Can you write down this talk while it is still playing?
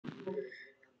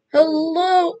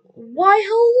Hello, why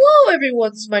hello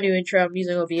everyone, this is my new intro, I'm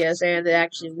using OBS and it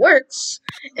actually works.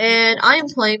 And I am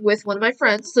playing with one of my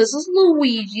friends, this is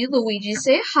Luigi. Luigi,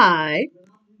 say hi.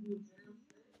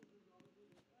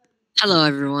 Hello,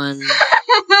 everyone.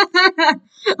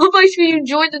 On my screen you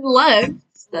joined and left.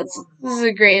 This is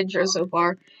a great intro so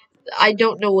far. I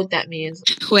don't know what that means.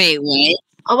 Wait, what?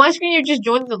 On my screen you just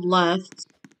joined and left.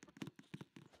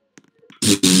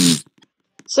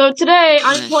 So today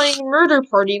I'm playing Murder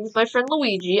Party with my friend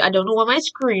Luigi. I don't know why my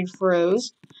screen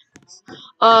froze.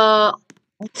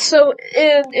 So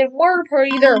in Murder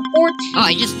Party there are 4 teams. Oh,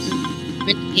 I just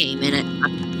read the game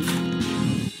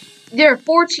and There are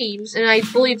 4 teams, and I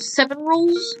believe 7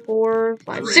 roles, 4,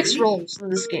 5, 6 roles in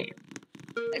this game.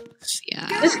 yeah.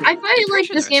 I find like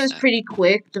this game is pretty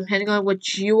quick, depending on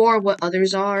what you are, what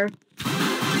others are.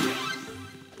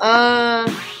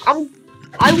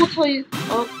 I will tell you.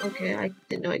 Oh, okay. I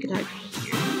didn't know I could type.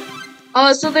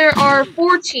 So there are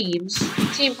 4 teams: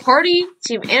 Team Party,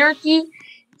 Team Anarchy,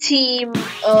 Team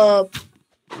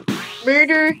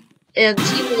Murder, and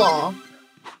Team Law.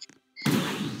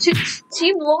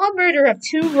 Team Law and Murder have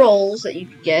 2 roles that you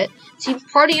can get. Team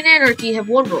Party and Anarchy have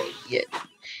 1 role you can get.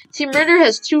 Team Murder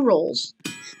has 2 roles.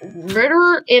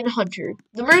 Murderer and Hunter.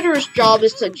 The Murderer's job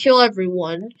is to kill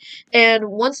everyone,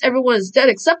 and once everyone is dead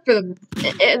except for them,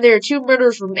 and there are 2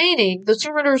 murderers remaining, the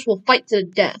 2 murderers will fight to the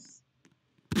death.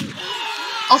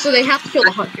 Also, they have to kill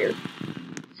the Hunter.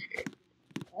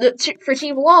 For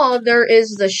Team Law, there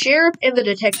is the Sheriff and the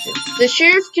Detective. The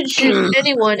Sheriff can shoot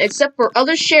anyone except for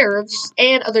other sheriffs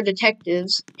and other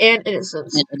detectives and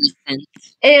innocents.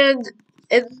 And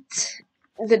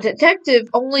the Detective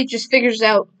only just figures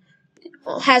out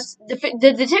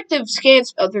the detective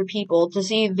scans other people to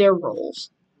see their roles.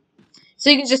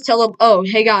 So you can just tell them, oh,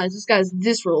 hey guys, this guy's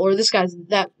this role, or this guy's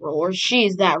that role, or she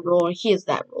is that role, or he is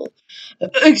that role.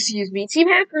 Excuse me. Team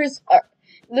Hackers are...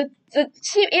 The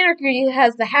Team Anarchy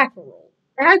has the hacker role.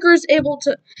 The hacker is able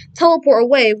to teleport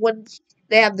away when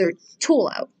they have their tool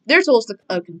out. Their tool is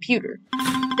a computer.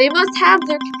 They must have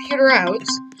their computer out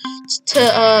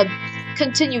to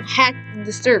continue hacking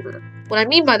the server. What I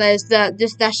mean by that is that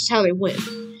that's just how they win.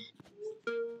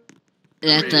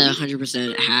 That's a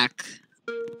 100% hack.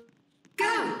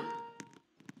 Go.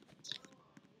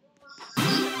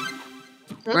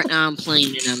 Right now I'm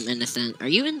playing and I'm innocent.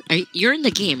 You're in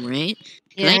the game, right?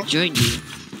 Yeah. I joined you.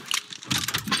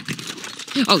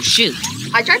 Oh shoot!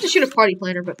 I tried to shoot a party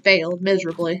planner but failed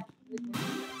miserably.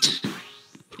 Are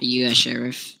you a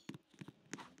sheriff?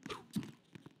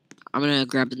 I'm gonna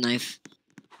grab the knife.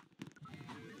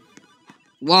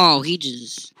 Whoa, he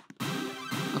just...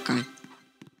 Okay.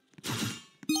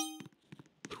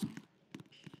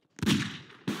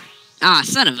 Ah,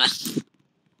 son of a...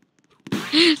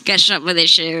 Got shot by the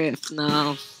sheriff,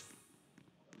 no.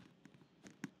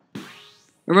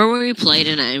 Remember when we played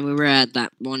and we were at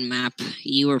that one map?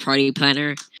 You were party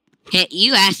planner? Hey,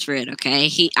 you asked for it, okay?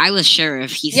 I was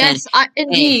sheriff. He said... Yes,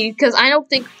 indeed, because I don't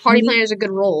think party planner is a good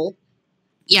role.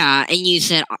 Yeah, and you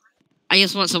said, I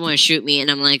just want someone to shoot me, and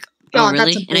I'm like, God, oh,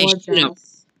 really? that's a And I shoot him.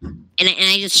 And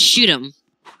I just shoot him.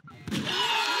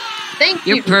 Thank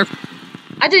you. You're perfect.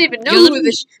 I didn't even know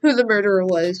who the murderer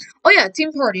was. Oh yeah,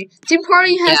 Team Party. Team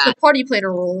Party has the party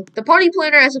planner role. The party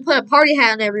planner has to put a party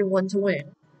hat on everyone to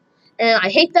win. And I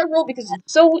hate that role because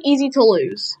it's so easy to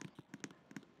lose.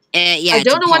 Yeah, I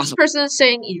don't know why this person is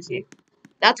saying easy.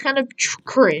 That's kind of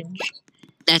cringe.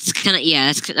 That's kind of,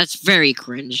 yeah, that's very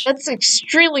cringe. That's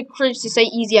extremely cringe to say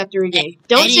easy after a game.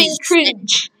 Don't say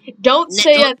cringe. Don't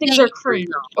say that things are cringe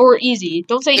or easy.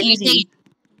 Don't say easy.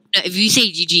 If you say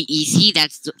GG easy,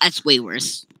 that's way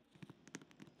worse.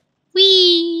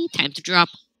 Whee! Time to drop.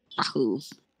 Wahoo.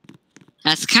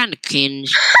 That's kind of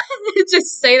cringe.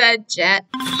 Just say that, chat.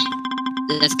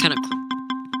 That's kind of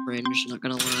cringe, not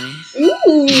gonna lie.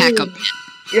 Ooh. Hack up.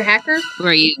 You're a hacker? Who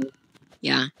are you?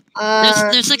 Yeah.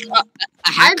 There's like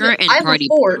a hacker and party.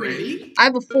 I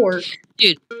have a fork.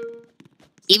 Dude,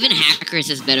 even hackers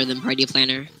is better than party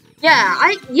planner.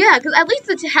 Yeah, because at least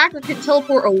the hacker can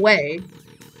teleport away.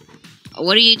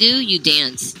 What do? You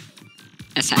dance.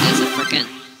 As a frickin'.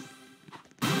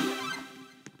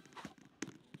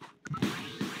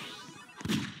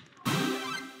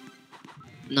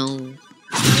 No.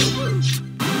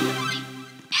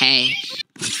 Hey.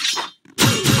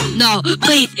 No,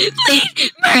 please,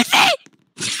 mercy!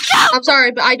 No! I'm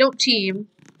sorry, but I don't team.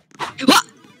 What?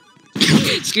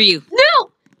 Screw you.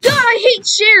 No! God, I hate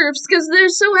sheriffs because they're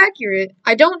so accurate.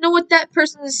 I don't know what that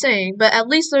person is saying, but at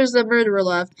least there's a murderer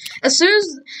left. As soon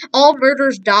as all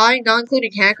murderers die, not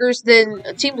including hackers, then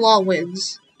Team Law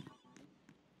wins.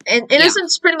 And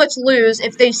innocents pretty much lose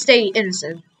if they stay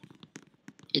innocent.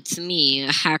 It's me,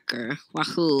 a hacker.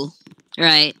 Wahoo!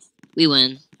 Right, we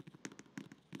win.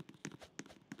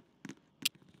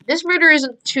 This murder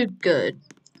isn't too good.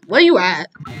 What are you at?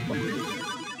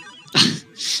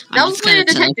 That was my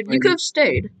detective. You could have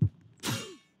stayed.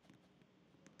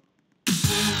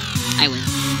 I win.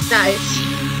 Nice.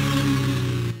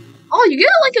 Oh, you get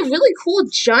like a really cool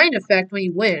giant effect when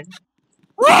you win.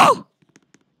 Woo!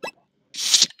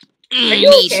 you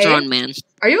Me, okay? strong man.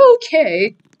 Are you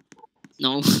okay?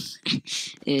 No.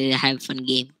 Have a fun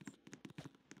game.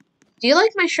 Do you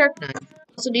like my sharp knife?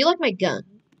 Also, do you like my gun?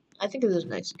 I think it is a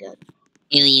nice gun.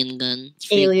 Alien gun. It's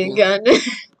pretty Alien cool. gun.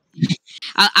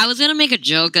 I was gonna make a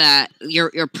joke that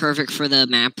you're perfect for the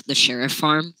map, the sheriff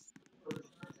farm,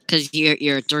 because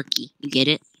you're a turkey. You get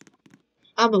it?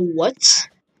 I'm a what?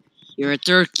 You're a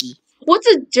turkey. What's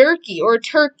a turkey or a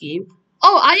turkey?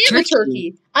 Oh, I am a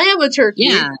turkey. I am a turkey.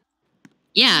 Yeah,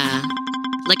 yeah.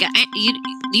 Like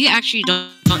you actually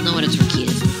don't know what a turkey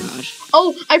is. Oh gosh.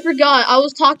 Oh, I forgot. I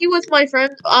was talking with my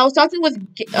friend. I was talking with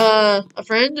a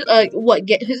friend. I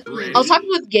was talking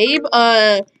with Gabe.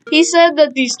 He said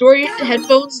that the story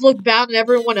headphones look bad on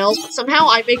everyone else, but somehow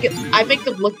I make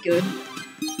them look good.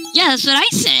 Yeah, that's what I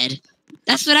said.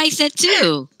 That's what I said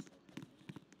too.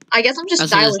 I guess I'm just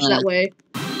stylish that way.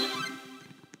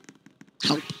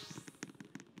 Help.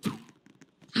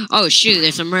 Oh shoot,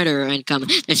 there's a murderer incoming.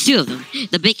 There's two of them.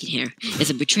 The bacon hair is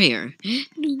a betrayer.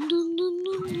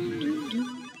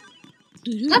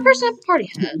 Does that person have a party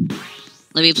hat?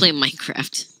 Let me play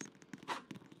Minecraft.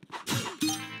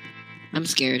 I'm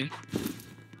scared.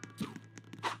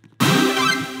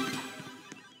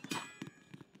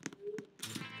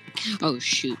 Oh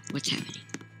shoot, what's happening?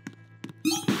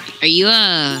 Are you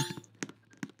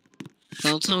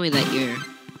Don't tell me that you're...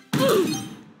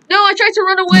 No, I tried to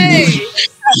run away!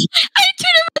 I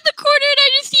turned around the corner and I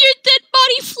just see your dead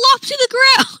body flop to the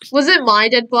ground! Was it my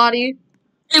dead body?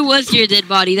 It was your dead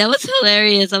body. That was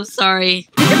hilarious. I'm sorry.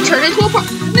 It turned into a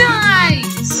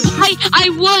Nice! I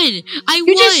won! I You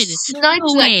won! just sniped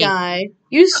that guy.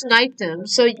 You sniped him,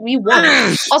 so we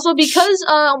won. Also, because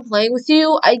I'm playing with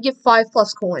you, I get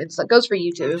 5+ coins. That goes for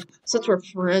you too, since we're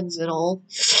friends and all.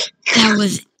 That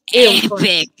was Ew,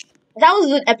 epic. That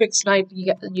was an epic snipe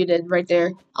you did right there.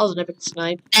 That was an epic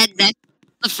snipe. And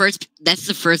that's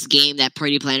the first game that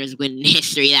Party Planners win in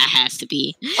history. That has to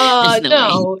be.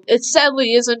 No, it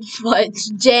sadly isn't, but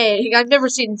dang, I've never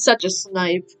seen such a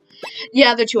snipe.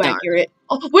 Yeah, they're too accurate.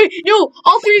 Oh, wait, no!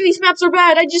 All 3 of these maps are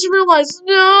bad! I just realized,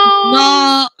 no!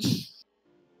 No!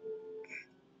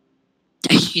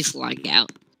 She's logged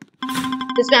out.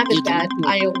 This map is bad.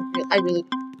 I really...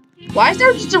 Why is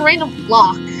there just a random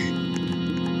block?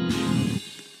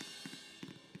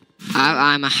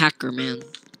 I'm a hacker, man.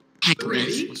 Hacker man.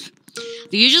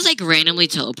 Do you just, like, randomly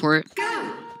teleport?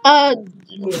 No.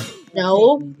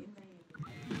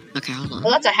 Okay, hold on.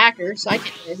 Well, that's a hacker, so I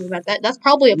can't do anything about that. That's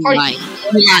probably a party.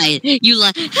 You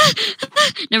lied.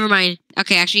 Never mind.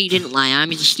 Okay, actually, you didn't lie.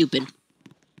 I'm just stupid.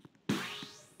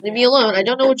 Leave me alone. I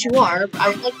don't know what you are, but I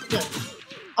would like to know.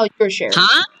 Oh, you're a sheriff.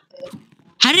 Huh?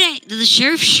 Did the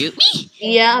sheriff shoot me?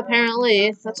 Yeah,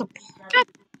 apparently. That's a... God,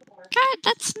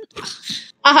 that's...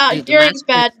 Haha, yours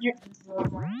bad.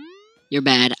 You're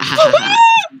bad.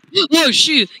 Oh,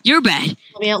 shoot. You're bad.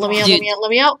 Let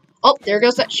me out. Oh, there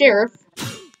goes that sheriff.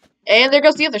 And there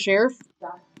goes the other sheriff.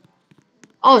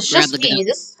 Oh, it's just me.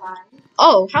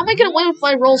 Oh, how am I gonna win if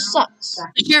my roll sucks?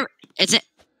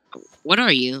 What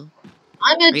are you?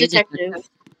 I'm a detective.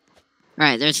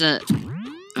 Right, there's a...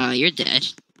 you're dead.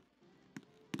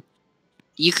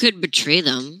 You could betray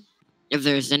them if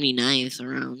there's any knives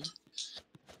around.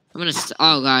 I'm gonna...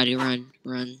 oh god, you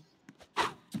run.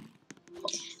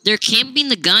 They're camping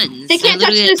the guns. They can't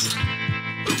touch this.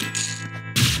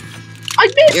 I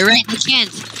missed. You're right, they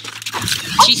can't.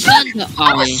 She's stunned.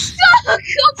 I was stuck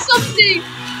on something.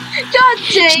 God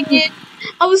dang it.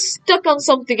 I was stuck on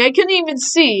something. I couldn't even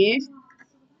see.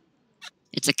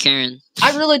 It's a Karen.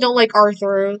 I really don't like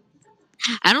Arthur.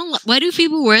 I don't... Why do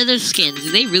people wear their skins?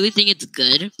 Do they really think it's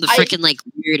good? The freaking, like,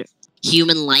 weird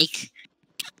human-like...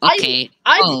 Okay.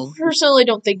 I personally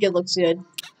don't think it looks good.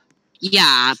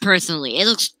 Yeah, personally. It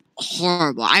looks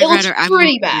horrible. It looks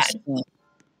pretty bad.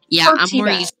 Yeah,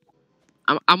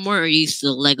 I'm more used to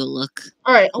the Lego look.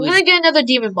 Alright, I'm gonna get another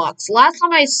demon box. Last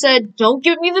time I said, don't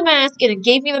give me the mask, and it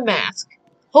gave me the mask.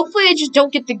 Hopefully I just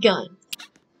don't get the gun.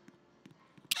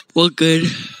 Well, good.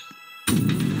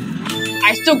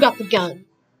 I still got the gun.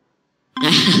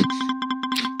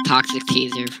 Toxic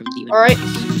taser from Demon. Alright,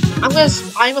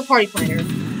 I'm a party planner.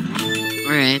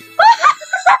 Alright.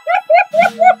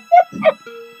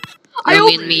 I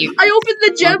opened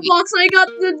the gem box and I got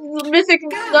the mythic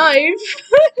knife.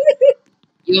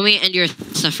 You want me to end your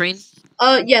suffering?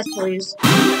 Yes, please.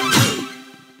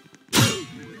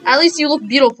 At least you look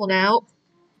beautiful now.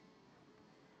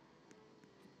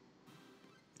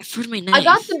 I forgot my knife. I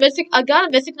got a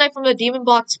mythic knife from the Demon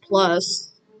Box Plus.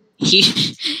 She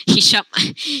shot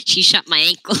my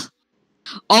ankle.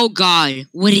 Oh God,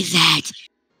 what is that?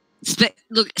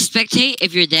 Look, spectate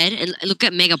if you're dead, and look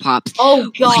at Mega Pops. Oh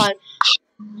God.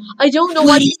 I don't know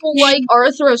why What is people like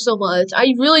Arthro so much.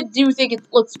 I really do think it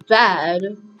looks bad.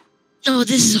 No,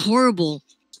 this is horrible.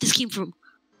 This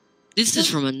is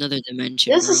from another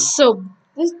dimension. This bro. is so.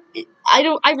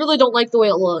 I really don't like the way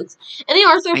it looks. Any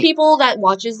Arthro people that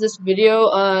watches this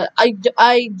video, I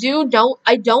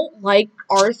don't like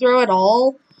Arthro at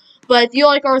all. But if you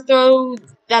like Arthro,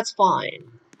 that's fine.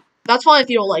 That's fine if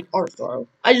you don't like Arthro.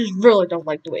 I just really don't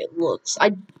like the way it looks.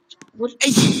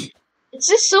 It's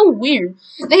just so weird.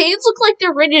 The hands look like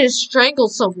they're ready to strangle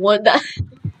someone. Look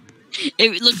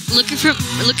at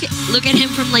him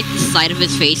from like the side of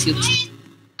his face.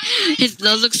 His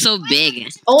nose looks so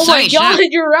big. Oh Sorry, my God,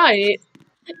 you're right.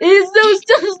 His nose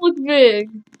does look big.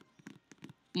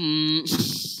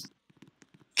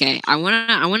 Okay, I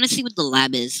wanna see what the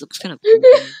lab is. Looks kind of cool.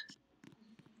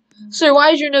 Sir, why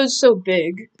is your nose so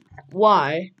big?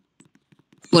 Why?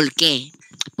 ¿Por qué?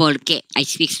 Porque I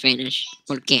speak Spanish.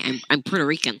 Porque I'm Puerto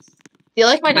Rican. Do you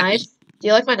like my knife? Do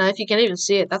you like my knife? You can't even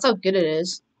see it. That's how good it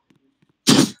is.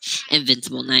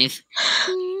 Invincible knife.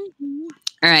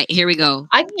 Alright, here we go.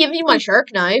 I can give you my shark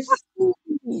knife.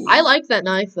 I like that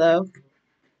knife, though.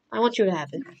 I want you to have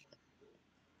it.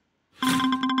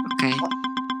 Okay.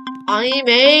 I'm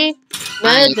a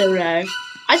murderer.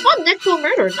 I spawned next to a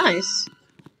murderer. Nice.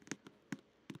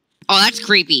 Oh, that's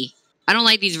creepy. I don't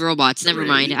like these robots. Never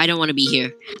mind. I don't want to be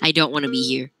here. I don't want to be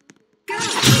here.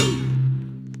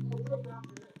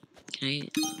 Okay,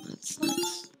 let's.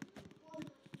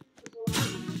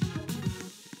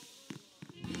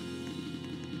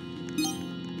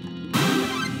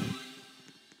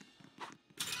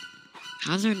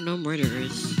 How's there no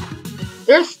murderers?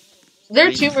 There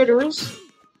are 2 murderers.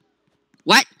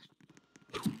 What?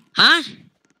 Huh?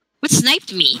 What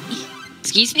sniped me?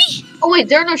 Excuse me? Oh wait,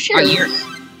 there are no sheriffs.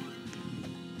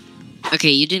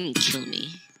 Okay, you didn't kill me.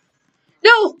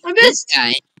 No, I missed.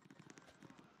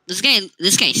 This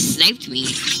guy sniped me.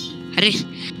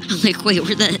 I'm like, wait,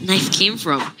 where that knife came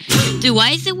from? Dude,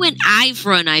 why is it when I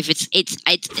throw a knife, it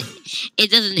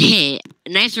doesn't hit?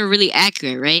 Knives are really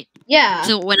accurate, right? Yeah.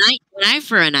 So when I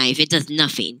throw a knife, it does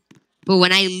nothing. But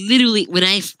when they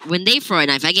throw a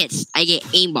knife, I get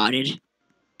aimbotted.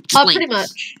 Pretty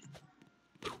much.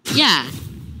 Yeah.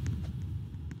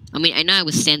 I mean, I know I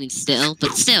was standing still,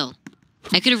 but still,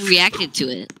 I could have reacted to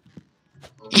it.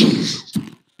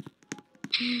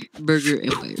 Burger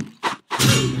Empire.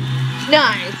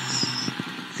 Nice.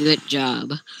 Good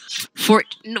job. Fort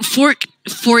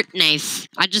knife.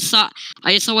 I just saw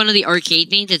one of the arcade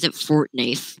things. It's a fort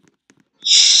knife.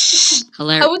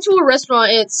 Hilarious. I went to a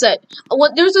restaurant and it said,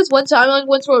 there was this one time I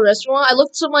went to a restaurant, I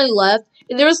looked to my left,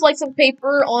 and there was like some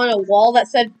paper on a wall that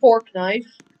said fork knife.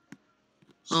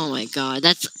 Oh my God,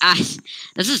 that's a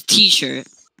t-shirt.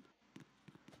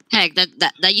 Heck,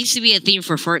 that used to be a theme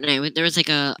for Fortnite. There was like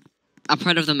a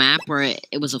part of the map where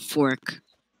it was a fork.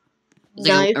 It was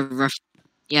like a rough,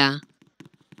 yeah.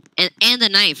 And the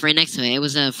knife right next to it. It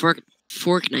was a fork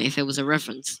knife. It was a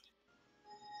reference.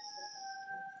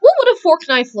 What would a fork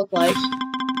knife look like?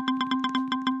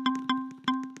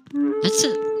 That's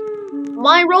it.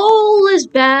 My roll is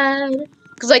bad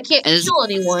because I can't kill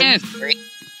anyone.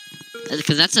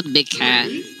 Because that's a big cat.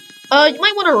 You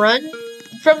might want to run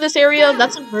from this area.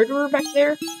 That's a murderer back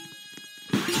there.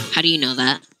 How do you know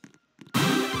that?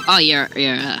 Oh, you're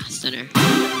a stunner.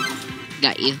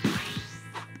 Got you.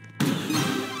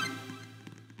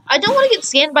 I don't want to get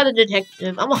scanned by the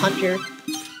detective. I'm a hunter.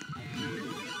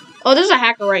 Oh, there's a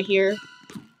hacker right here.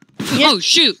 Yeah. Oh,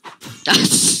 shoot!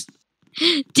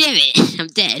 Damn it! I'm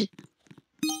dead.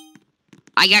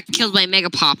 I got killed by Mega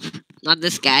Pop. Not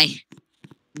this guy.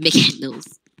 Big hat nose.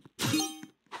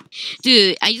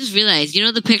 Dude, I just realized, you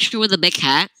know the picture with the big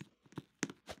hat?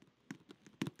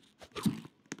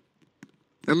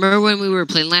 Remember when we were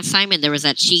playing last time and there was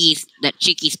that cheeky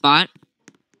spot?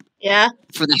 Yeah.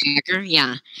 For the hacker?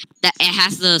 Yeah. That it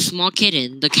has the small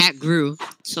kitten. The cat grew.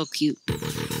 So cute.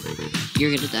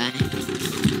 You're gonna die.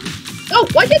 Oh,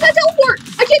 why can't I teleport?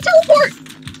 I can't teleport!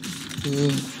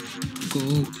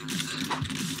 Go.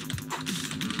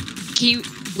 Can you...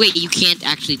 Wait, you can't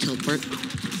actually teleport?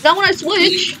 Not when I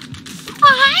switch.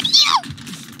 Behind you!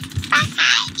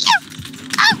 Behind you!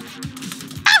 Oh!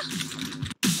 Oh!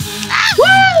 Woo!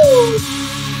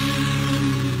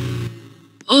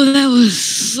 Oh, that was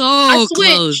so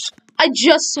close. I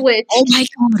just switched. Oh my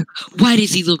god! Why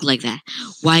does he look like that?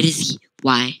 Why does he?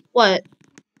 Why? What?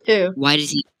 Who? Why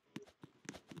does he?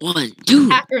 1, 2.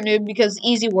 Hacker noob because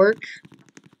easy work.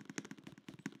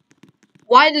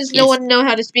 Why does no Yes. one know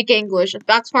how to speak English?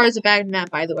 That's part of the bad map,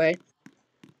 by the way.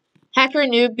 Hacker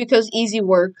noob because easy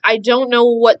work. I don't know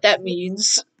what that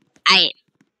means. I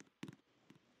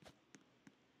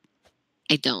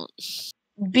don't.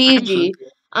 BG.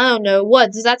 I don't know.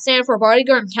 What? Does that stand for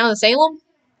bodyguard in Town of Salem?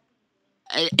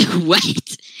 What?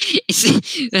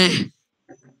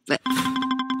 But,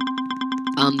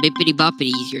 bippity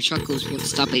boppity, your chuckles won't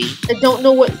stop it. I don't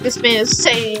know what this man is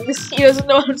saying. He doesn't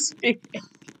know how to speak.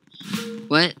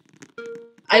 What?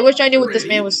 I wish I knew what this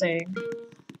man was saying.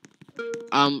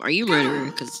 Are you murderer?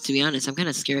 Because to be honest, I'm kind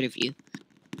of scared of you.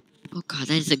 Oh god,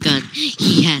 that is a gun.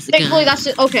 He has a Thankfully, gun. that's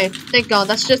it. Okay, thank God.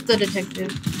 That's just the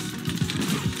detective.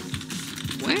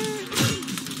 Where?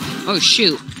 Oh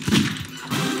shoot.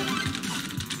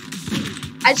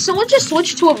 Someone just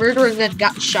switched to a murderer and then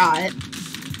got shot.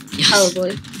 Yes.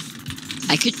 Probably.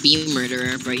 I could be a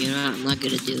murderer, but you know what? I'm not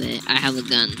gonna do it. I have a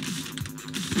gun.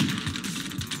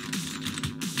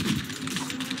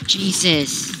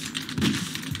 Jesus.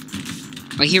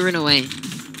 Oh, he ran away.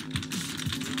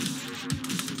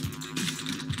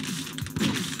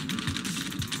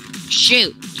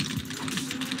 Shoot.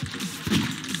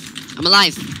 I'm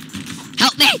alive.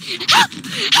 Help me! Help!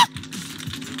 Help!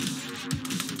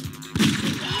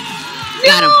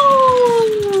 Got him.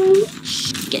 No!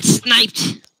 Get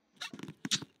sniped.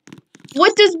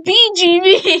 What does BG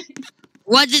mean?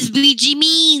 What does BG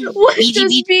mean? What BG,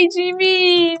 does BG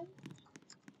mean?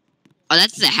 Oh,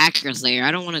 that's the hacker's lair.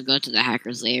 I don't want to go to the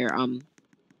hacker's lair. How?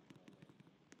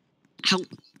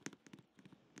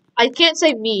 I can't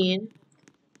say mean.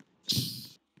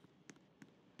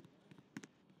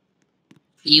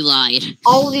 You lied.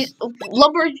 All of these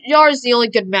Lumberyard is the only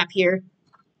good map here.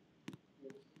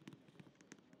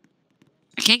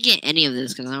 I can't get any of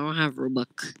this because I don't have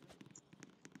Robux.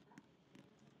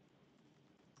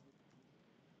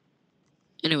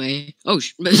 Anyway, oh,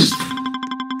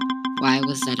 why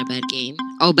was that a bad game?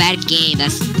 Oh, bad game.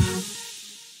 That's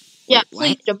Yeah, what?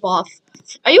 please jump off.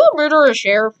 Are you a murderer or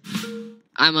sheriff?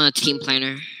 I'm a team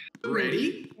planner.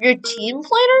 Ready? You're a team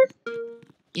planner?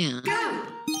 Yeah. Go.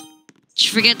 Did you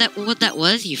forget that what that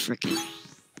was? You freaking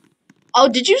Oh,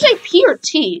 did you say P or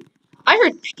T? I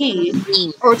heard P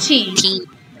team or T. team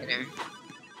planner.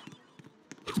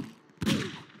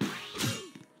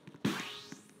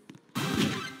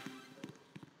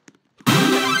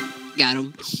 Got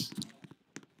him.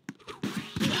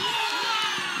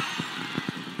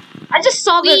 I just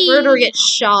saw the Whee! murderer get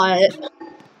shot.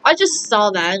 I just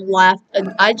saw that and laughed,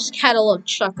 and I just had a little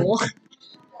chuckle.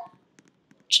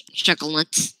 Chuckle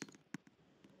nuts.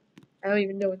 I don't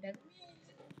even know what that means.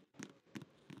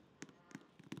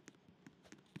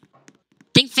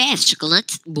 Think fast, chuckle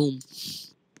nuts. Boom.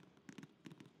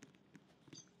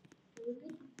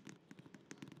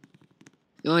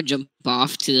 You want to jump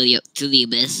off to the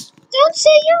abyss? Don't say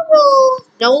your role.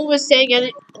 No one was saying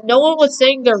any. No one was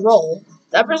saying their role.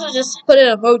 That person just put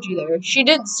an emoji there. She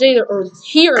didn't say their, or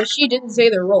he or she didn't say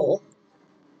their role.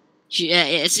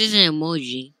 It's just an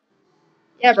emoji.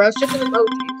 Yeah, bro, it's just an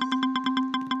emoji.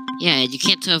 Yeah, you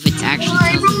can't tell if it's actually.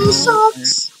 My telling role you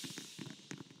sucks.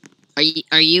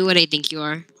 Are you what I think you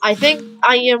are? I think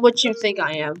I am what you think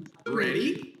I am.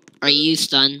 Ready? Are you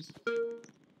stunned?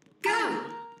 Go.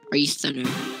 Are you stunner?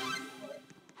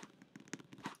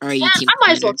 Or are you Yeah, team I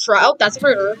might as well planner? try. Oh, that's a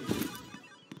murderer.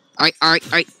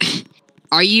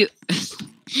 Are you?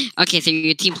 Okay, so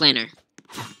you're a team planner.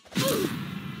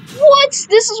 What?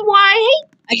 This is why I hate.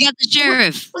 I got the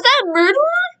sheriff. Was that a murderer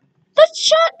that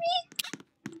shot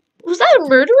me? Was that a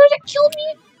murderer that killed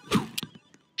me?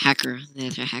 Hacker.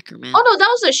 There's a hacker man. Oh no, that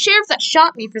was a sheriff that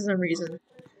shot me for some reason.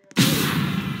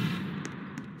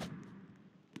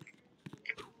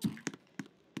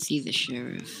 See the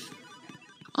sheriff.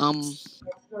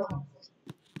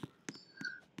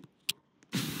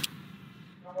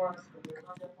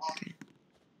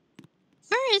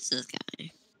 Where is this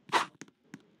guy?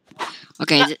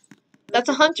 Okay, That's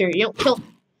a hunter. You don't kill.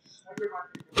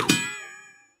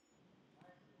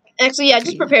 Actually, yeah,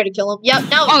 just prepare to kill him. Yeah,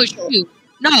 now. oh you kill him. shoot!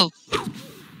 No.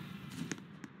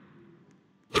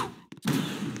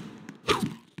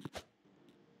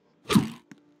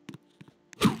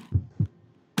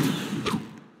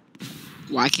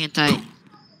 Why can't I?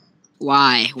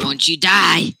 Why won't you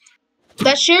die?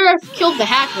 That sheriff killed the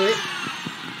hacker.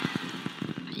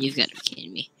 You've got to be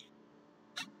kidding me.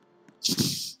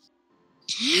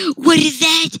 What is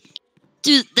that?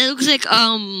 Dude, that looks like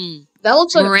That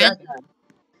looks like Miranda. a gun.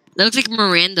 That looks like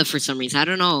Miranda for some reason. I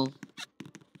don't know.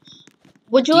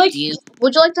 Would you like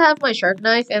to have my shark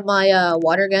knife and my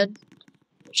water gun?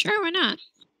 Sure, why not?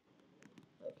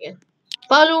 Okay.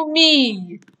 Follow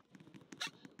me.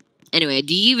 Anyway,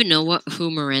 do you even know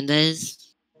who Miranda is?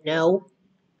 No.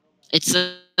 It's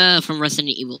from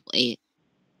Resident Evil 8.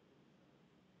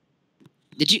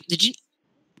 Did you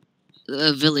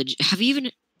Village? Have you even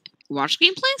watched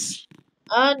gameplays?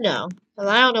 No.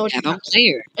 I don't know what you're talking about.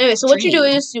 Player. Anyway, so what you do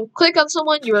is you click on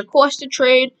someone, you request a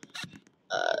trade.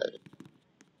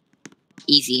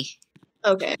 Easy.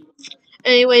 Okay.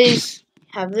 Anyways,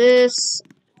 have this.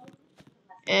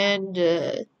 And,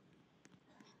 have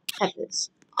this.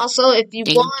 Also, if you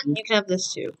want, you can have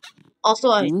this too. Also,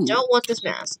 I don't want this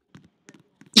mask.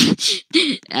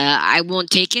 I won't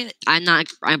take it. I'm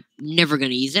never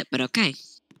gonna use it, but okay.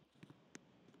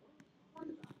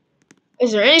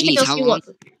 Is there anything else you want?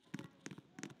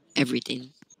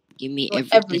 Everything. Give me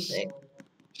everything.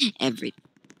 Everything.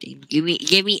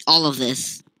 Give me all of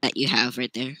this that you have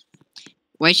right there.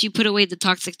 Why'd you put away the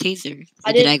toxic taser?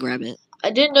 Or did I grab it?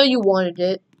 I didn't know you wanted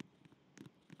it.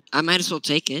 I might as well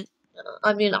take it.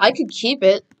 I mean, I could keep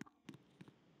it.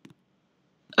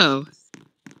 Oh.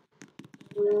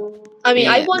 I mean,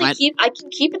 I want to keep. I can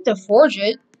keep it to forge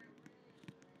it.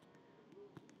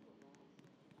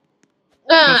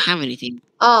 I don't have anything.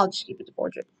 I'll just keep it to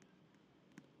forge it.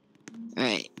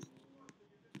 Alright.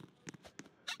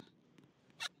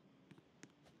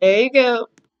 There you go.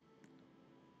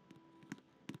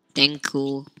 Then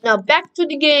cool. Now back to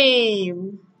the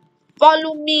game.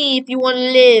 Follow me if you want to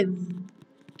live.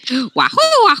 Wahoo!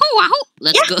 Wahoo! Wahoo!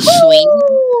 Let's go swing.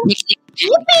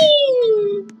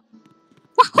 Yippee!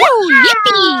 Wahoo!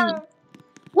 Yippee!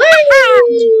 Woo!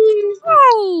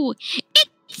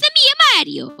 It's me,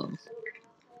 Mario.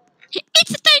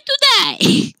 It's time to die.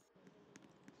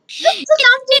 It's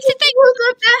time to go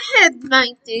to head,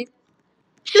 90.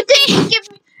 You didn't give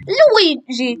me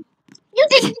Luigi. You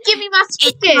didn't give me my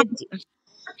spaghetti.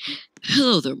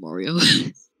 Hello there, Mario.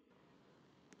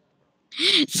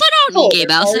 So down, Game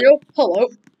Bowser. Hello.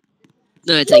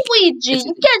 No, it's Luigi,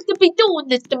 you can't be doing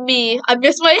this to me. I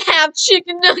miss my half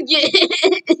chicken nugget.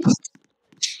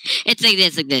 It's like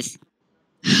this.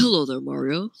 Hello there,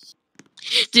 Mario.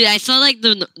 Dude, I saw like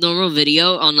the normal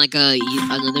video on like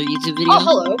another YouTube video. Oh,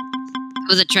 hello. It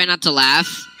was a try not to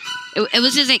laugh. It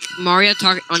was just like Mario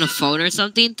talking on a phone or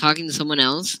something, talking to someone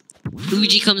else.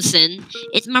 Luigi comes in.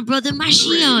 It's my brother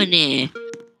Mashione.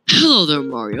 Hello there,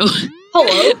 Mario.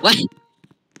 Hello. What?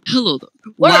 Hello there.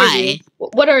 What Why? Are you?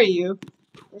 What are you?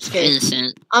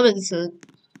 Innocent. I'm innocent.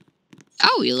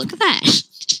 Oh, you look at that.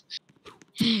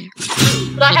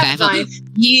 But I have a knife.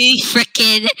 You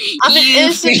frickin'. I'm an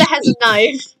innocent that has a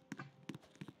knife.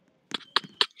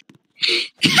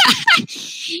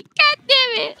 God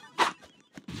damn it.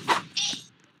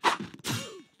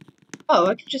 Oh,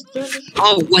 I could just do this.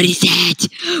 Oh, what is that?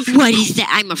 What is that?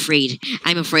 I'm afraid.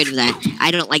 I'm afraid of that.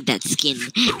 I don't like that skin.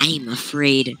 I'm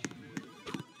afraid.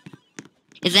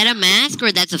 Is that a mask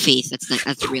or that's a face? That's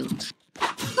real.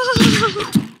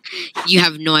 You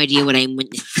have no idea what I'm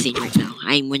witnessing right now.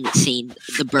 I'm witnessing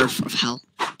the birth of hell.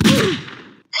 Come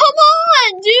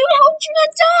on, dude! How would you not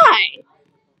die?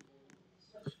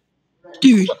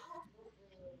 Dude.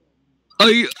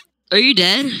 Are you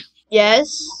dead?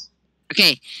 Yes.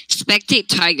 Okay, spectate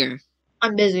Tiger.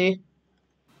 I'm busy.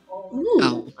 Ooh,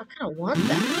 oh. I kind of want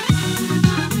that.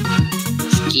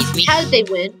 Excuse me? How did they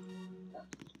win?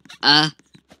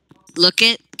 Look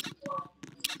at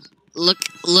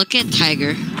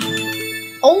Tiger.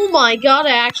 Oh my god,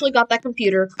 I actually got that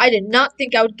computer. I did not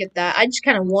think I would get that. I just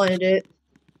kind of wanted it.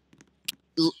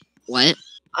 What?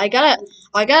 I got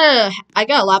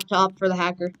a laptop for the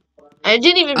hacker. I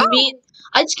didn't even mean.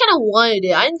 I just kind of wanted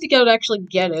it. I didn't think I would actually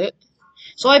get it.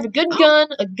 So I have a good gun,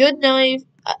 a good knife,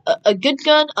 a good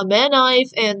gun, a man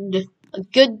knife, and a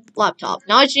good laptop.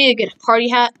 Now I just need to get a party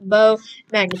hat, bow,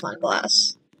 magnifying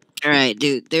glass. All right,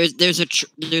 dude. There's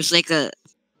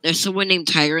someone named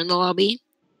Tiger in the lobby.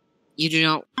 You do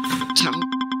not tell.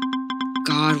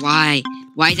 God, why?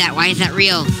 Why is that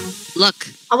real? Look.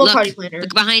 I'm a party planner.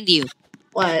 Look behind you.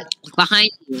 What? Look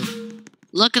behind you.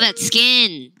 Look at that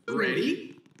skin.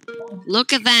 Ready?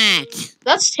 Look at that.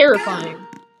 That's terrifying.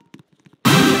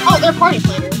 Oh, they're party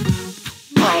planners.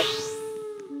 Oh.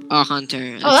 Oh,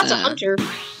 Hunter. That's a hunter.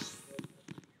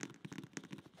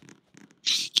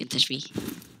 Can't touch me.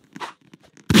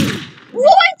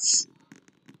 What?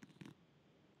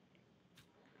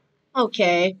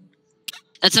 Okay.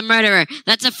 That's a murderer.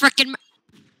 That's a frickin'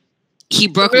 He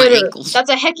broke my ankles. That's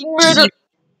a hecking murder.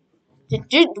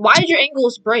 Why did your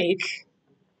ankles break?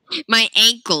 My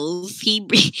ankles. He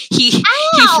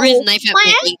threw his knife at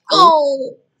my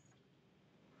ankle.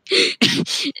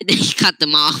 And then he cut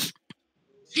them off.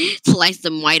 Sliced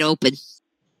them wide open.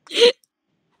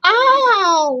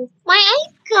 Ow! My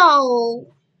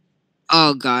ankle!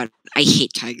 Oh god, I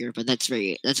hate Tiger, but that's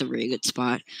a very good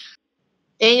spot.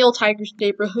 Daniel Tiger's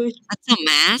neighborhood. That's a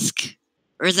mask?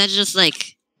 Or is that just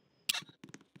like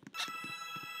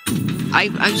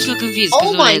I'm so confused.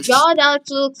 Oh my god, that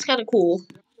actually looks kinda cool.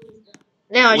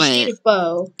 Now I just What? need a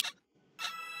bow.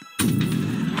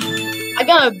 I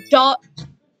got a dot.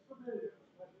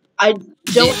 I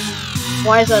don't.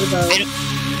 Why is that a bow?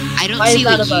 I don't Why see is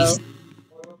that what a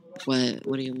bow?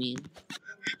 What do you mean?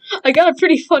 I got a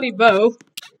pretty funny bow.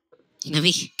 Let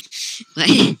me what?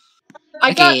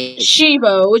 I got Okay.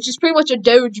 Shibo, which is pretty much a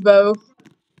Doge bow.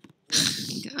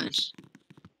 Gosh.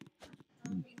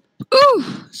 Ooh,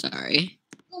 sorry.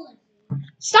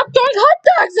 Stop throwing hot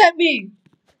dogs at me!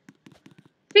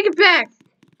 Take it back.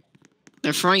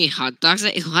 They're throwing hot dogs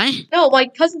at what? No, my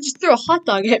cousin just threw a hot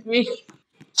dog at me.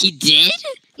 He did?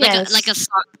 Yes. Like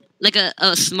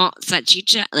a small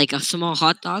salchicha, like a small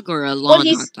hot dog or a long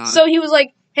hot dog. So he was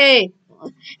like, hey,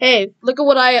 look at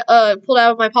what I pulled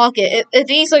out of my pocket. And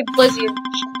he's like blizzy and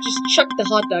just chucked the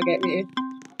hot dog at me.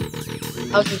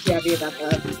 I was just happy about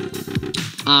that.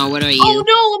 What are you? Oh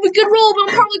no, I'm a good roll, but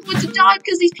I'm probably going to die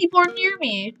because these people are near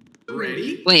me.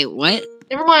 Ready? Wait, what?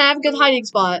 Never mind, I have a good hiding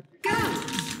spot.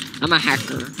 I'm a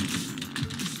hacker.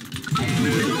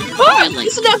 Ah, like-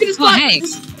 this is not a good Oh, spot. hey.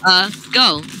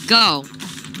 Go.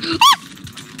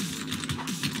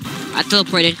 I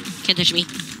teleported. Can't touch me.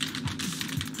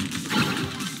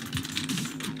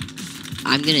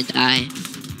 I'm gonna die.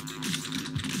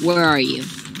 Where are you?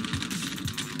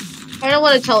 I don't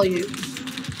want to tell you.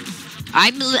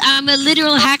 I'm a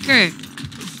literal hacker.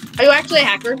 Are you actually a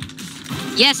hacker?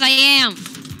 Yes, I am.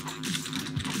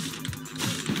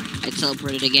 I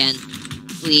teleported again.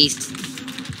 Please.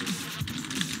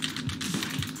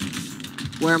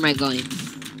 Where am I going?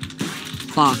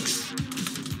 Box.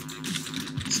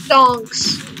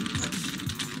 Stonks.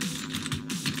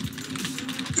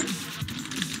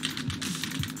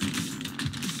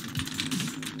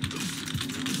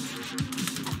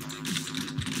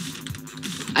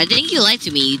 I think you lied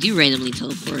to me. You do randomly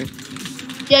teleport.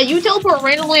 Yeah, you teleport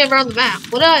randomly around the map.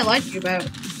 What did I lie to you about?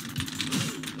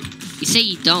 You say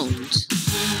you don't.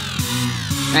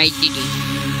 Right, did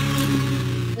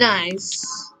you? Nice.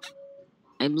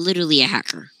 I'm literally a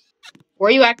hacker. Were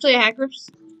you actually a hacker?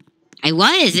 I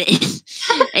was.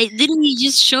 I literally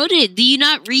just showed it. Do you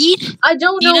not read? I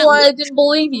don't Do you know not why I look? didn't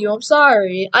believe you. I'm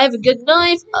sorry. I have a good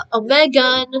knife, a med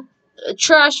gun, a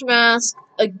trash mask,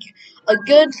 a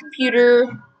good computer,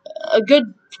 a good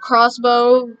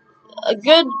crossbow, a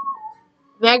good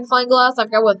magnifying glass. I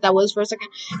forgot what that was for a second.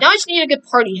 Now I just need a good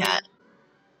party hat.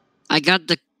 I got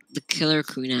the killer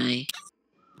kunai.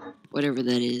 Whatever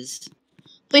that is.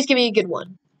 Please give me a good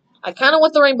one. I kind of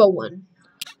want the rainbow one.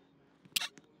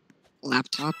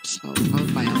 Laptops? I'll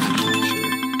buy a laptop,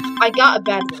 sure. I got a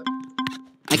bad one.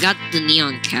 I got the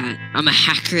neon cat. I'm a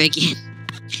hacker again.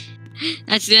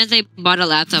 As soon as I bought a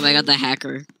laptop, I got the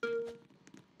hacker.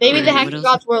 Maybe Alright, the what hacker else?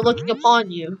 gods were looking upon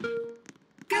you.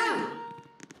 Go.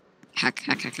 Hack.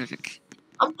 I'm You get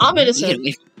innocent.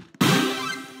 away.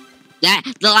 That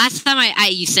the last time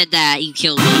you said that you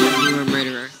killed me, you were a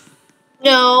murderer.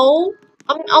 No,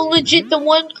 I'm legit the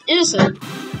one innocent.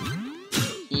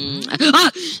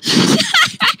 Ah!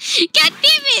 God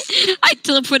damn it! I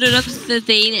teleported up to the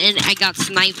thing and I got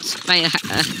sniped by a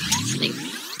sniper.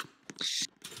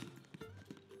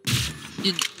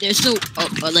 Dude, they're so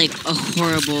like a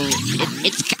horrible.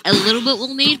 It's a little bit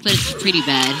well made, but it's pretty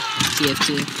bad.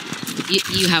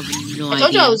 TF2. You have no I idea.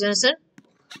 told you I was innocent.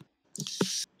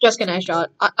 Just kidding, I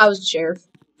shot. I was the sheriff.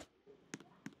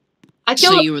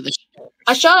 So you were the.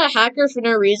 I shot a hacker for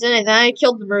no reason, and then I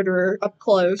killed the murderer up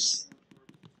close.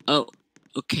 Oh,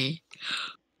 okay.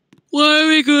 Why are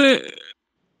we going?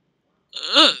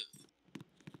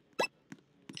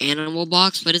 Animal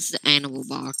box? What is the animal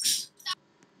box?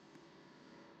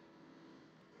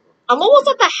 I'm almost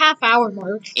at the half-hour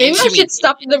mark. Maybe Answer I me. should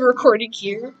stop the recording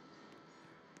here.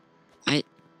 I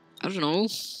don't know.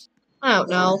 I don't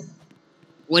know.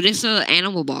 What is an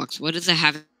animal box? What does it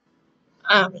have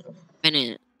I don't know. in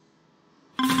it?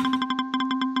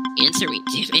 Answer me,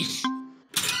 damn it.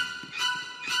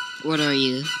 What are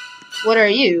you? What are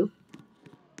you?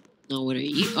 No, what are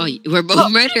you? Oh, we're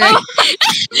both murderers.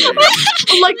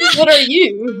 I'm like, what are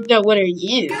you? No, what are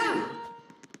you? Go.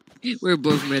 We're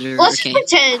both murderers. Let's Okay.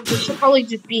 pretend we should probably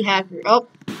just be hacker. Oh,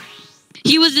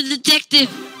 He was a detective.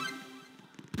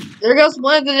 there goes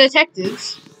one of the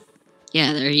detectives.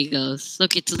 Yeah, there he goes.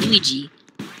 Look, it's Luigi.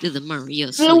 To the Mario.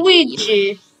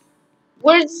 Luigi.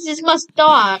 Where's his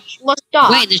mustache?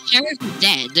 Mustache. Wait, the sheriff is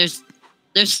dead.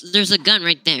 There's a gun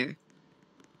right there.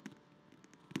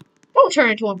 Don't turn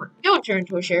into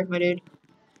a sheriff, my dude.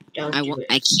 Don't do it.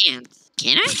 I can't.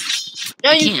 Can I? No,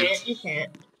 I you can't. can't. You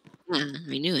can't. Yeah,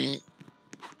 I knew it.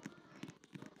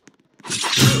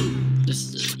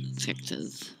 Just a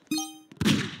detective.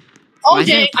 Oh Why is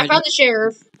there dang! a I found the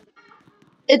sheriff.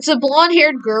 It's a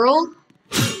blonde-haired girl.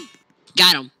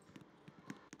 Got him.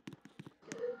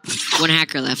 One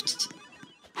hacker left.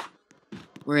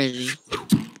 Where is he?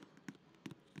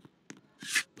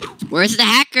 Where's the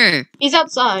hacker? He's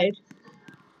outside.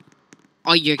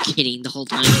 Oh, you're kidding the whole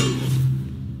time.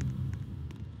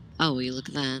 Oh, will you look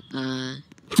at that?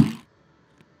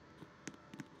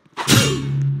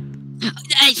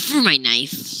 I threw my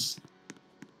knife.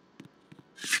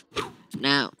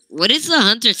 Now, what is the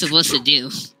hunter supposed to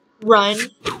do? Run.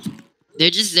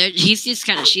 She's just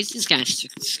kind of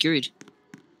screwed.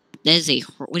 That is a,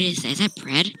 what is that? Is that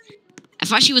bread? I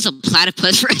thought she was a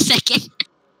platypus for a second.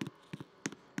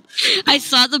 I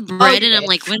saw the bread and I'm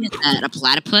like, what is that? A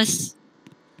platypus?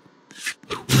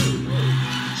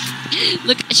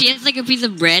 Look, she has like a piece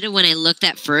of bread. When I looked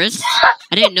at first,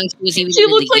 I didn't know she was even. She in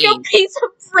looks the like game. a piece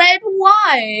of bread.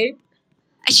 Why?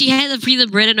 She had a piece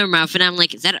of bread in her mouth, and I'm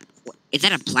like, is that a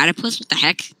platypus? What the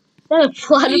heck? Is that a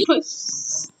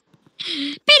platypus?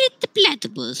 The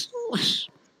platypus.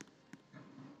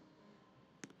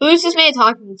 Who is this man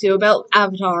talking to about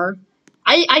Avatar?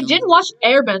 I did watch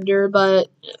Airbender, but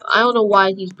I don't know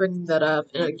why he's bringing that up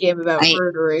in a game about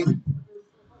murdering.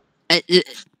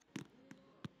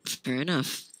 Fair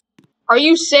enough. Are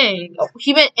you saying... Oh,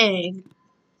 he meant Aang.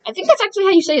 I think that's actually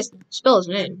how you spell his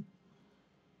name.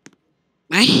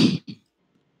 What?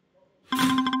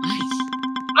 I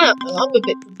don't know, I'm a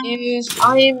bit confused.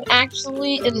 I am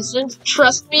actually innocent.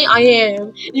 Trust me, I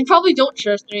am. You probably don't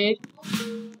trust me.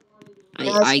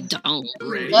 I don't.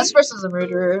 This person's a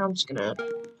murderer. I'm just gonna...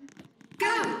 Go.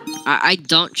 I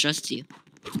don't trust you.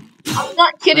 I'm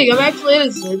not kidding, I'm actually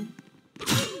innocent.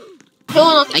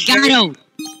 Killing on the I got him!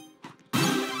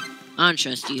 I don't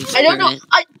trust you. I don't know.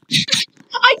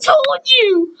 I told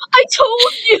you! I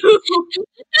told you!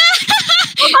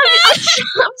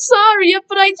 I'm sorry,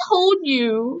 but I told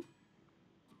you.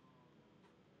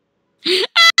 God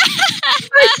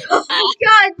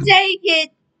dang it!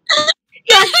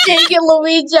 God dang it,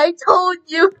 Luigi! I told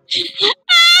you.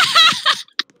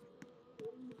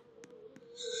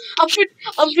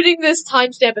 I'm putting this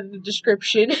timestamp in the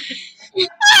description.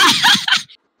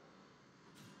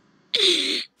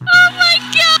 Oh my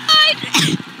god!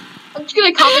 I'm just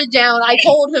gonna comment down. I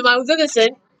told him I was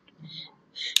innocent.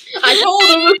 I told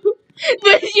him,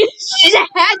 but you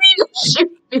had to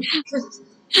shoot me.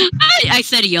 I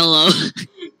said YOLO.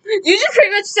 You just pretty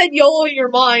much said YOLO in your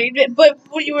mind, but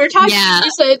when you were talking,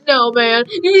 you said, "No, man.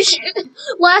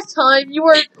 Last time you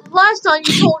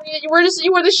told me you were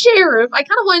the sheriff. I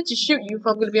kind of wanted to shoot you, if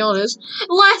I'm gonna be honest.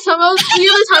 The other time I was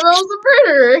the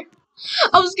murderer.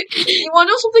 You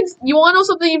wanna know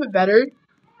something even better?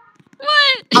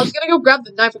 What? I was gonna go grab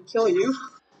the knife and kill you.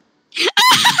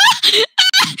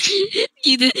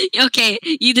 Okay,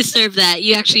 you deserve that.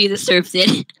 You actually deserved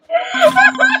it.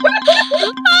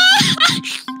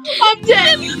 I'm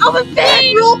dead. I'm a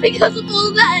bad role because of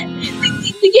all that.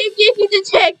 The game gave me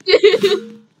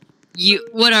detective.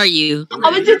 What are you?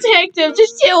 I'm a detective.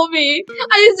 Just kill me.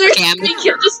 I deserve to be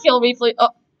killed. Just kill me, please. Oh.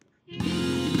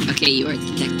 Okay, you are a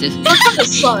detective. You're kind of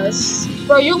sus.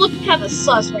 Bro, you're looking kind of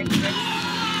sus right now.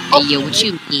 Hey, yo, what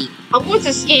you mean? I'm going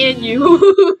to scan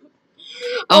you.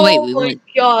 Oh, wait, we my won.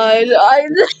 God.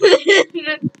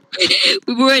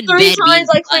 We were in 3 bed times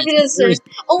I claimed being innocent.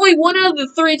 Only 1 out of the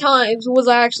 3 times was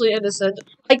I actually innocent.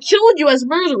 I killed you as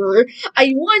murderer.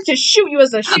 I wanted to shoot you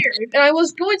as a sheriff, and I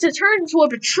was going to turn into a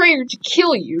betrayer to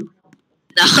kill you.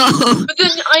 No. But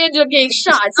then I ended up getting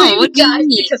shot, so No, you what do you died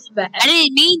mean? because of that. I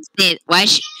didn't mean it. Why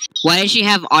does she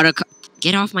have auto?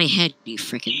 Get off my head, you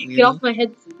freaking weirdo. Get off my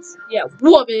head, please. Yeah,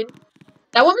 woman.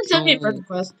 That woman sent me a friend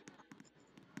request.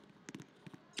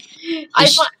 I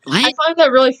find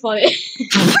that really funny. she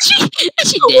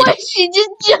did. Why she just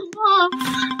jump off?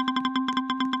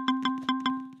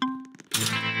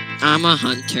 I'm a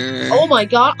hunter. Oh my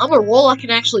god, I'm a role I can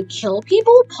actually kill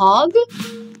people? Pog?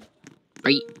 Are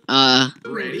you,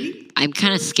 Ready? I'm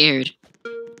kind of scared.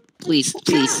 Please,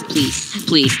 please, please,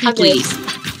 please, please.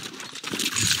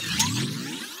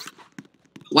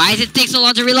 Why does it take so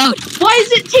long to reload? Why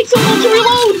does it take so long to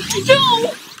reload?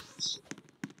 No!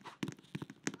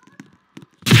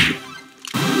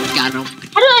 Got him.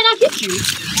 How did I not hit you?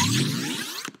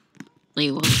 No,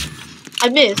 you won't. I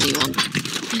missed. No, you won't.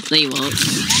 No, you won't.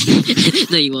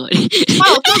 No, you won't.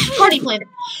 Wow, it's a party planner.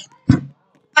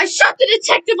 I shot the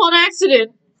detective on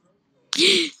accident.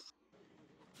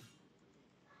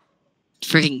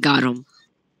 Freaking got him.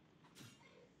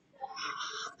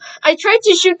 I tried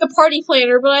to shoot the party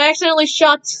planner, but I accidentally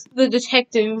shot the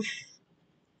detective.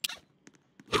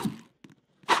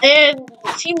 And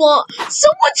Team Law,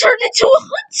 someone turned into a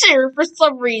hunter for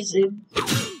some reason.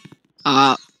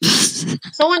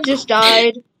 Someone just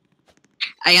died.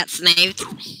 I got sniped.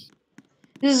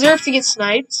 You deserve to get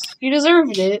sniped. You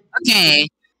deserved it. Okay,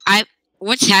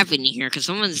 what's happening here? Because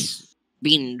someone's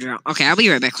being drunk. Okay, I'll be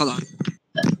right back. Hold on.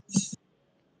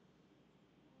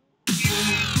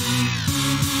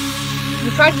 You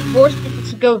tried to force people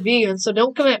to go vegan, so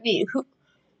don't come at me.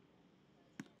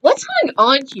 What's going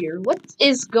on here? What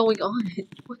is going on?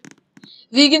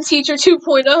 Vegan Teacher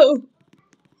 2.0.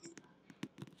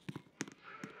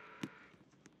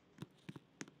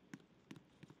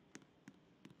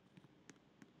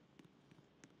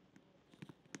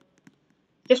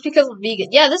 Just because I'm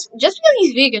vegan. Yeah, just because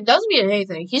he's vegan doesn't mean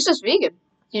anything. He's just vegan.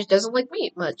 He just doesn't like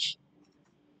meat much.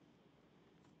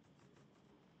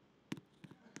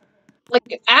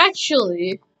 Like,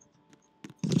 actually.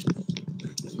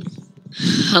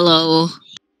 Hello.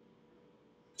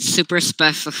 Super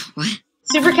special. What?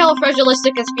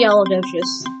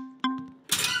 Supercalifragilisticexpialidocious.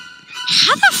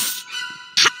 How the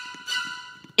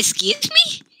excuse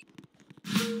me?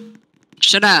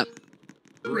 Shut up.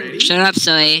 Ready? Shut up,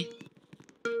 Zoe.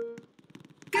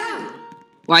 Go.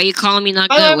 Why are you calling me not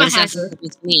By the way, good? I'm What a does that hacker.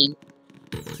 supposed to mean?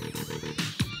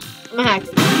 I'm a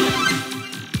hacker.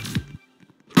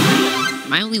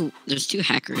 There's 2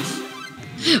 hackers.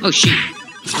 Oh shoot.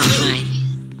 Oh my.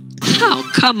 Oh,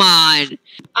 come on.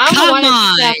 I don't know why Come this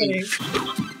on. is happening.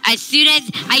 As soon as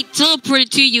I teleported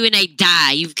to you and I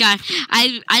die,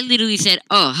 I literally said,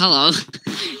 oh, hello.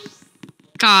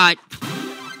 God.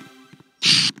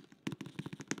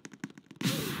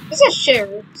 It's a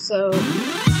sheriff, so.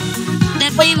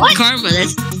 That's not Wait, even what? karma.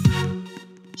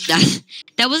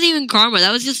 That wasn't even karma.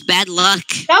 That was just bad luck.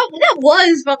 That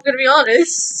was, if I'm gonna be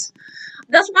honest.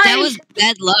 That's why. That was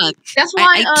bad luck. That's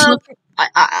why.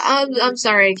 I I'm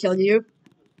sorry I killed you.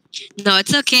 No,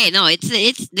 it's okay. No, it's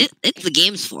the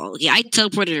game's fault. Yeah, I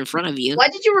teleported in front of you. Why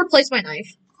did you replace my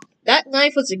knife? That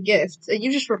knife was a gift, and you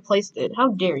just replaced it. How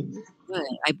dare you? But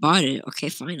I bought it. Okay,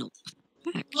 fine.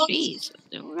 Heck, jeez,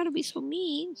 don't gotta be so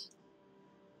mean.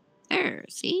 There,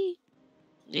 see?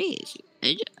 Jeez,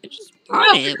 I just bought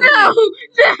it. No!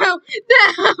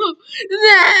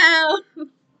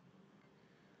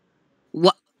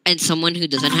 What? And someone who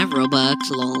doesn't have Robux,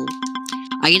 lol.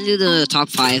 I can do the top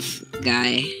 5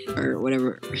 guy, or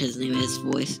whatever his name is,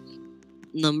 voice.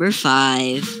 Number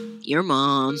 5, your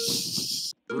mom.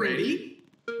 Ready?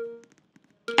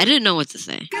 I didn't know what to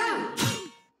say. Go.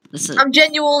 Listen, I'm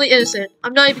genuinely innocent.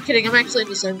 I'm not even kidding. I'm actually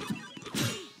innocent.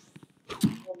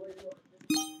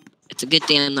 it's a good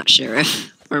thing I'm not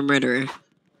sheriff or murderer.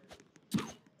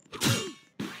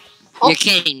 Oh. You're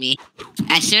kidding me.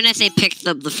 As soon as I picked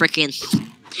up the freaking...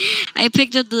 I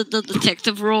picked up the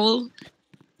detective role,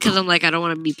 because I'm like, I don't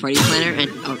want to be party planner, and...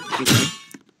 Oh, you're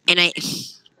dead.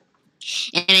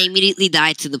 And I immediately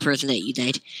died to the person that you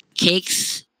died.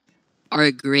 Cakes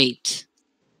are great.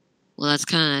 Well,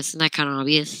 isn't that kind of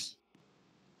obvious?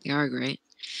 They are great.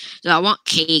 So I want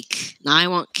cake. Now I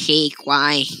want cake.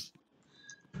 Why?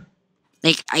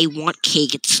 Like, I want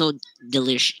cake. It's so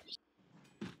delicious.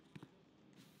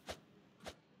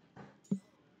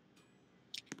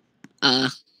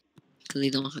 Because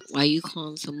they don't have, why are you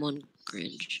calling someone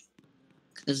cringe?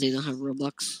 Because they don't have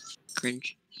Robux?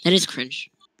 Cringe. That is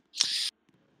cringe.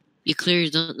 You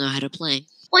clearly don't know how to play.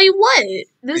 Play what?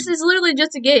 This is literally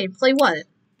just a game. Play what?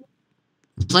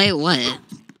 Play what?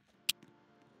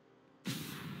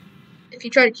 If you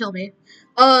try to kill me.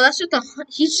 Oh, that's just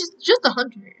he's just a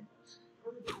hunter.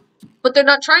 But they're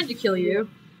not trying to kill you.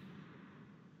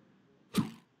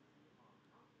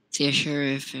 See, I'm sure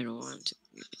if I don't want to.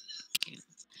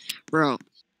 Bro.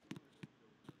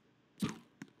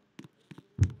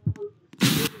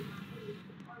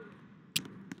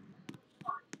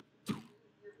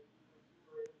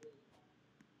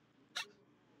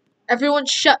 Everyone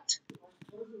shut.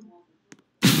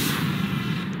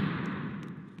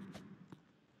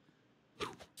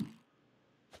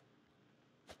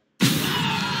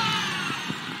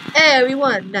 Hey, we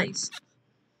won. Nice.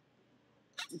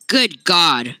 Good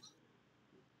God.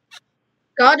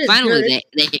 God is Finally, good.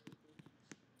 they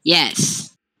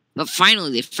yes. But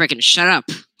finally, they freaking shut up.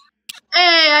 Hey,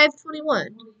 I have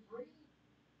 21.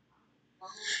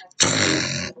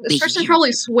 This person's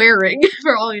probably swearing,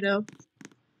 for all you know.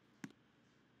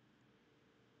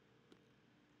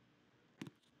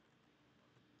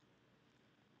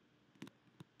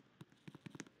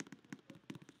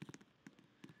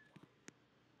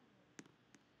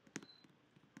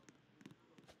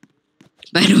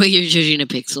 By the way, you're judging a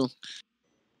pixel.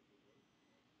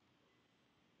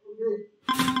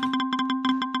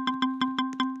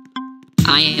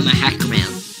 I am a hacker man.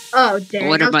 Oh, dang.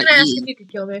 What I was about gonna ask you? if you could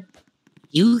kill me.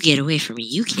 You get away from me.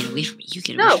 You get away from me. You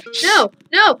get away No, from me.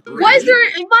 no. Why is there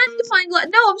a mind-defying glass?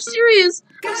 No, I'm serious.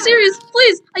 I'm serious.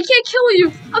 Please, I can't kill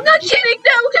you. I'm not kidding.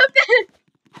 No,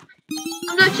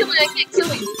 I'm not killing you. I can't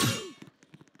kill you.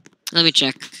 Let me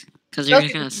check. Because you're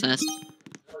Okay. kind of sus.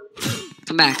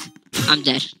 Come back. I'm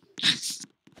dead.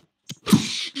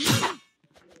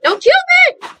 Don't kill me!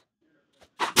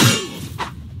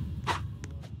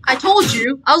 I told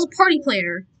you, I was a party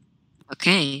planner.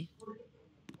 Okay.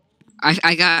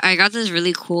 I got this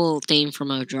really cool thing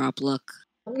from a drop. Look.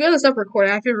 I'm gonna stop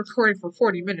recording. I've been recording for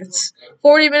 40 minutes.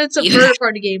 40 minutes of Yeah. murder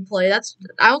party gameplay.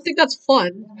 I don't think that's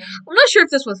fun. I'm not sure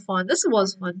if this was fun. This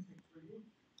was fun.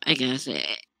 I guess.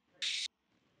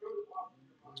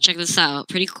 Check this out.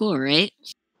 Pretty cool, right?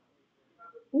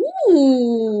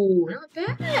 Ooh, not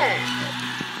bad.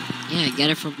 Yeah, get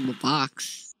it from the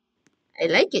box. I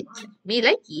like it. Me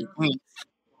like it.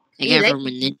 I get it from a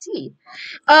ninja.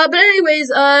 But anyways,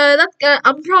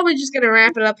 I'm probably just gonna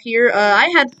wrap it up here. I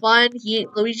had fun.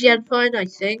 Luigi had fun, I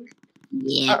think.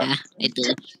 Yeah, I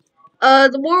did.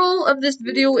 The moral of this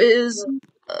video is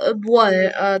what?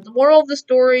 The moral of the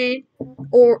story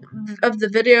or of the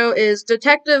video is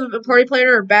detective and party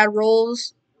planner are bad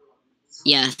roles.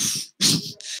 Yes.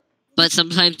 But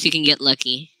sometimes you can get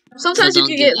lucky. Sometimes you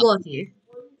can get lucky.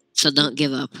 So don't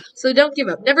give up. So don't give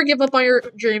up. Never give up on your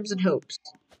dreams and hopes.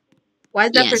 Why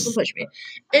did that person push me?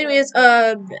 Anyways, if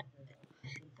I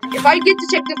get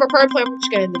detective or party planner, I'm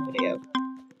just gonna end the video.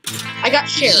 I got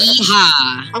sheriff.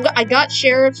 Yeehaw. I got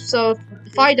sheriff, so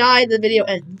if I die, the video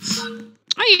ends.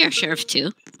 Oh, you're a sheriff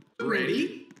too.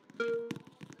 Ready?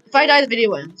 If I die, the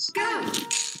video ends.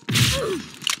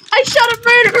 I shot a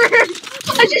murderer!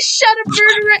 I just shot a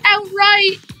murderer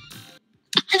outright!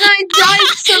 And I died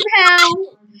somehow!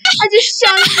 I just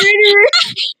shot a murderer!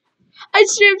 I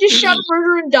should have just shot a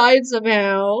murderer and died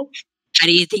somehow. How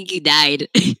do you think you died?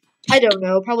 I don't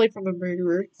know, probably from a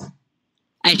murderer.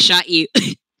 I shot you.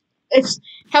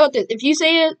 How about this? If you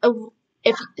say it,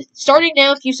 starting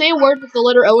now, if you say a word with the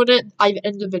letter O in it, I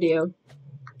end the video.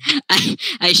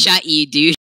 I shot you, dude.